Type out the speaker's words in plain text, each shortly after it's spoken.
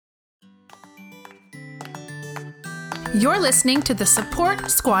You're listening to the Support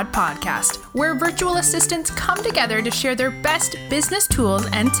Squad podcast, where virtual assistants come together to share their best business tools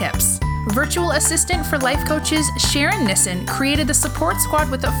and tips. Virtual assistant for life coaches Sharon Nissen created the Support Squad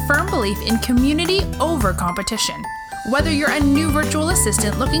with a firm belief in community over competition. Whether you're a new virtual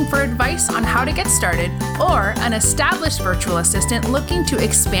assistant looking for advice on how to get started, or an established virtual assistant looking to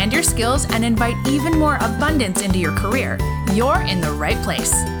expand your skills and invite even more abundance into your career, you're in the right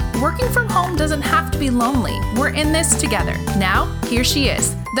place. Working from home doesn't have to be lonely. We're in this together. Now, here she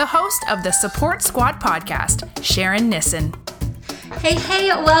is, the host of the Support Squad podcast, Sharon Nissen. Hey,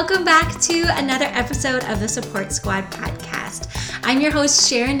 welcome back to another episode of the Support Squad podcast. I'm your host,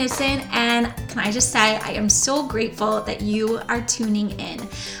 Sharon Nissen, and can I just say, I am so grateful that you are tuning in.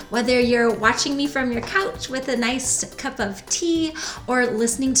 Whether you're watching me from your couch with a nice cup of tea or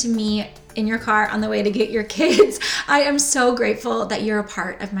listening to me in your car on the way to get your kids, I am so grateful that you're a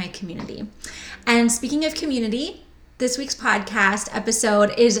part of my community. And speaking of community, this week's podcast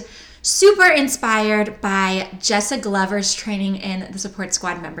episode is super inspired by Jessa Glover's training in the Support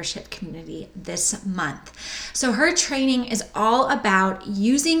Squad membership community this month. So her training is all about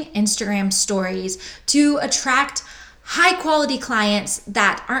using Instagram stories to attract high quality clients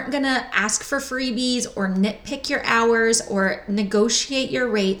that aren't gonna ask for freebies or nitpick your hours or negotiate your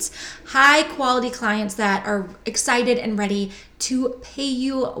rates. High quality clients that are excited and ready to pay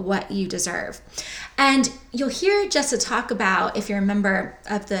you what you deserve. And you'll hear Jessa talk about, if you're a member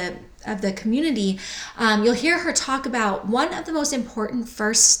of the community, you'll hear her talk about one of the most important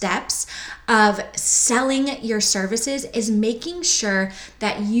first steps of selling your services is making sure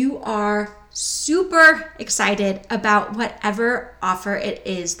that you are super excited about whatever offer it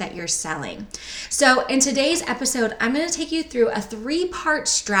is that you're selling. So in today's episode, I'm going to take you through a 3-part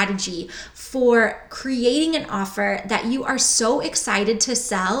strategy for creating an offer that you are so excited to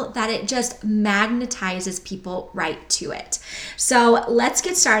sell that it just magnetizes people right to it. So let's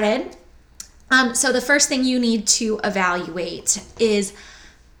get started. So the first thing you need to evaluate is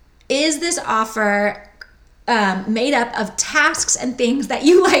this offer made up of tasks and things that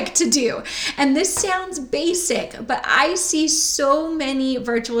you like to do? And this sounds basic, but I see so many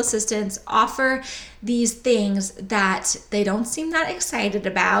virtual assistants offer these things that they don't seem that excited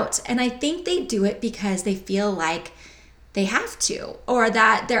about. And I think they do it because they feel like they have to, or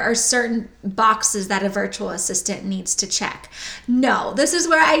that there are certain boxes that a virtual assistant needs to check. No, this is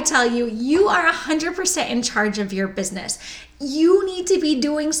where I tell you, you are 100% in charge of your business. You need to be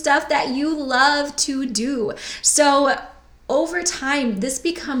doing stuff that you love to do. So over time, this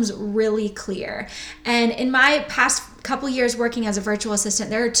becomes really clear. And in my past couple years working as a virtual assistant,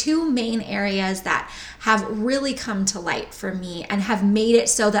 there are 2 main areas that have really come to light for me and have made it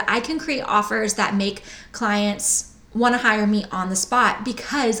so that I can create offers that make clients want to hire me on the spot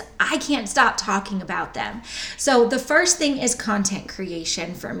because I can't stop talking about them. So the first thing is content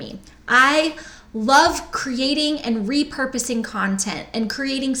creation for me. I love creating and repurposing content and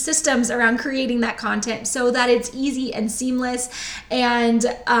creating systems around creating that content so that it's easy and seamless and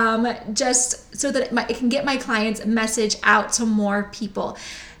just so that it can get my client's message out to more people.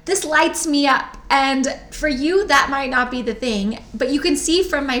 This lights me up. And for you, that might not be the thing, but you can see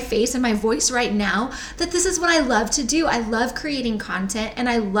from my face and my voice right now that this is what I love to do. I love creating content and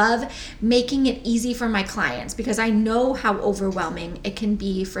I love making it easy for my clients because I know how overwhelming it can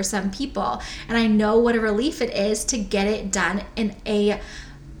be for some people. And I know what a relief it is to get it done in a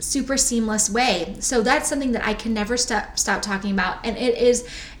super seamless way. So that's something that I can never stop talking about. And it is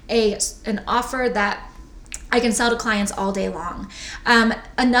an offer that I can sell to clients all day long.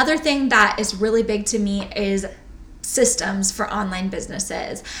 Another thing that is really big to me is systems for online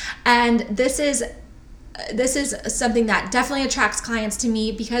businesses. And this is something that definitely attracts clients to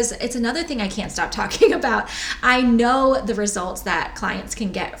me because it's another thing I can't stop talking about. I know the results that clients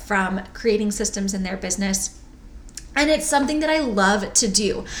can get from creating systems in their business. And it's something that I love to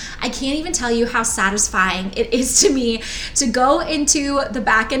do. I can't even tell you how satisfying it is to me to go into the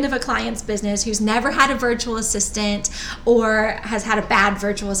back end of a client's business who's never had a virtual assistant or has had a bad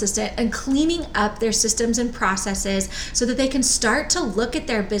virtual assistant and cleaning up their systems and processes so that they can start to look at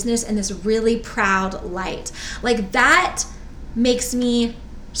their business in this really proud light. Like that makes me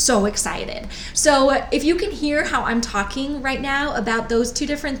so excited. So if you can hear how I'm talking right now about those 2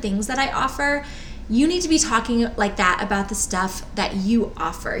 different things that I offer, you need to be talking like that about the stuff that you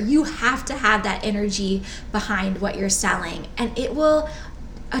offer. You have to have that energy behind what you're selling, and it will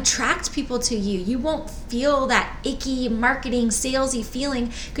attract people to you. You won't feel that icky marketing salesy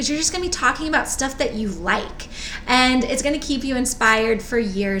feeling because you're just going to be talking about stuff that you like, and it's going to keep you inspired for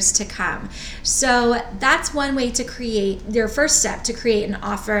years to come. So that's one way to create your first step to create an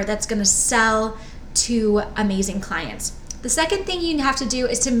offer that's going to sell to amazing clients. The second thing you have to do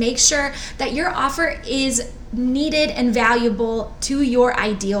is to make sure that your offer is needed and valuable to your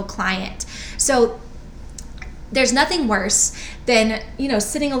ideal client. So there's nothing worse than,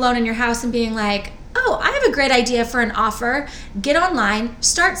 sitting alone in your house and being like, oh, I have a great idea for an offer. Get online,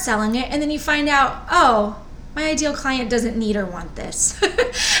 start selling it, and then you find out, oh, my ideal client doesn't need or want this.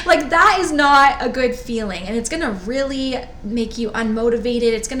 Like, that is not a good feeling, and it's going to really make you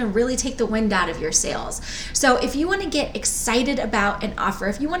unmotivated. It's going to really take the wind out of your sales. So if you want to get excited about an offer,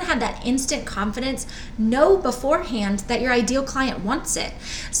 if you want to have that instant confidence, know beforehand that your ideal client wants it.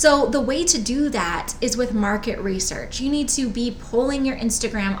 So the way to do that is with market research. You need to be polling your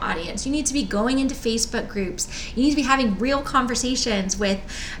Instagram audience. You need to be going into Facebook groups. You need to be having real conversations with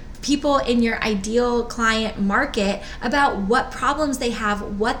people in your ideal client market about what problems they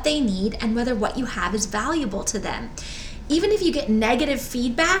have, what they need, and whether what you have is valuable to them. Even if you get negative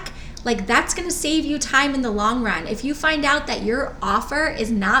feedback, like, that's going to save you time in the long run. If you find out that your offer is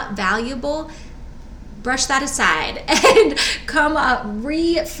not valuable, brush that aside and come up,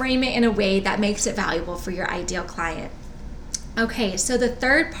 reframe it in a way that makes it valuable for your ideal client. Okay, so the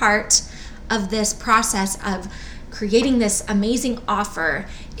third part of this process of creating this amazing offer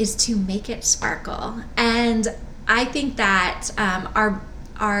is to make it sparkle. And I think that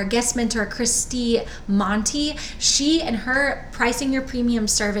our guest mentor, Christy Monty, she and her Pricing Your Premium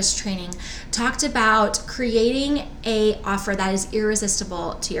Service training talked about creating a offer that is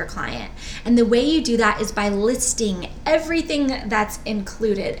irresistible to your client. And the way you do that is by listing everything that's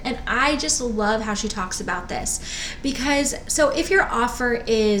included. And I just love how she talks about this, because so if your offer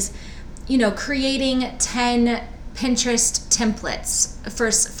is, creating 10 Pinterest templates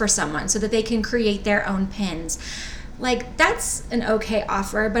for someone so that they can create their own pins, like, that's an okay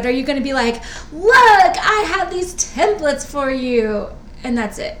offer. But are you going to be like, look, I have these templates for you, and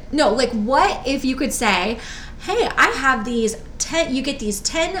that's it? No, like, what if you could say, hey, I have these 10, you get these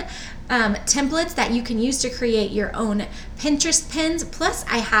 10 templates that you can use to create your own Pinterest pins, plus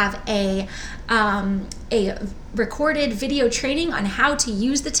I have a recorded video training on how to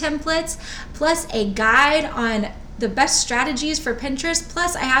use the templates, plus a guide on the best strategies for Pinterest,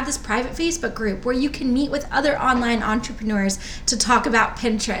 plus I have this private Facebook group where you can meet with other online entrepreneurs to talk about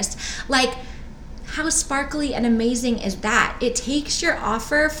Pinterest. Like, how sparkly and amazing is that? It takes your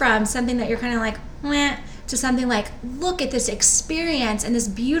offer from something that you're kind of like, meh, to something like, look at this experience and this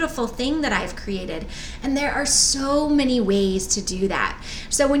beautiful thing that I've created. And there are so many ways to do that.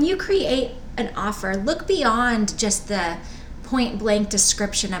 So when you create an offer, look beyond just the point blank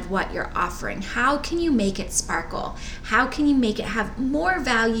description of what you're offering. How can you make it sparkle? How can you make it have more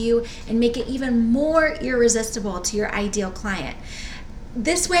value and make it even more irresistible to your ideal client?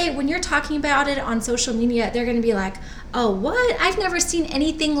 This way, when you're talking about it on social media, they're going to be like, oh, what? I've never seen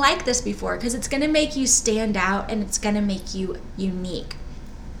anything like this before, because it's going to make you stand out and it's going to make you unique.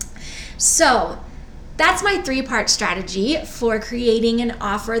 So that's my 3-part strategy for creating an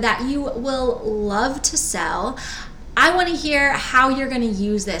offer that you will love to sell. I want to hear how you're going to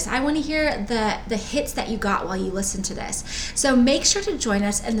use this. I want to hear the hits that you got while you listen to this. So make sure to join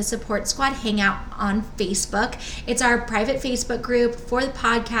us in the Support Squad Hangout on Facebook. It's our private Facebook group for the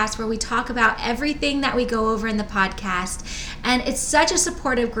podcast where we talk about everything that we go over in the podcast. And it's such a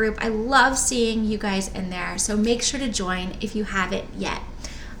supportive group. I love seeing you guys in there. So make sure to join if you haven't yet.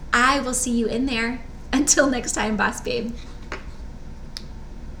 I will see you in there. Until next time, Boss Babe.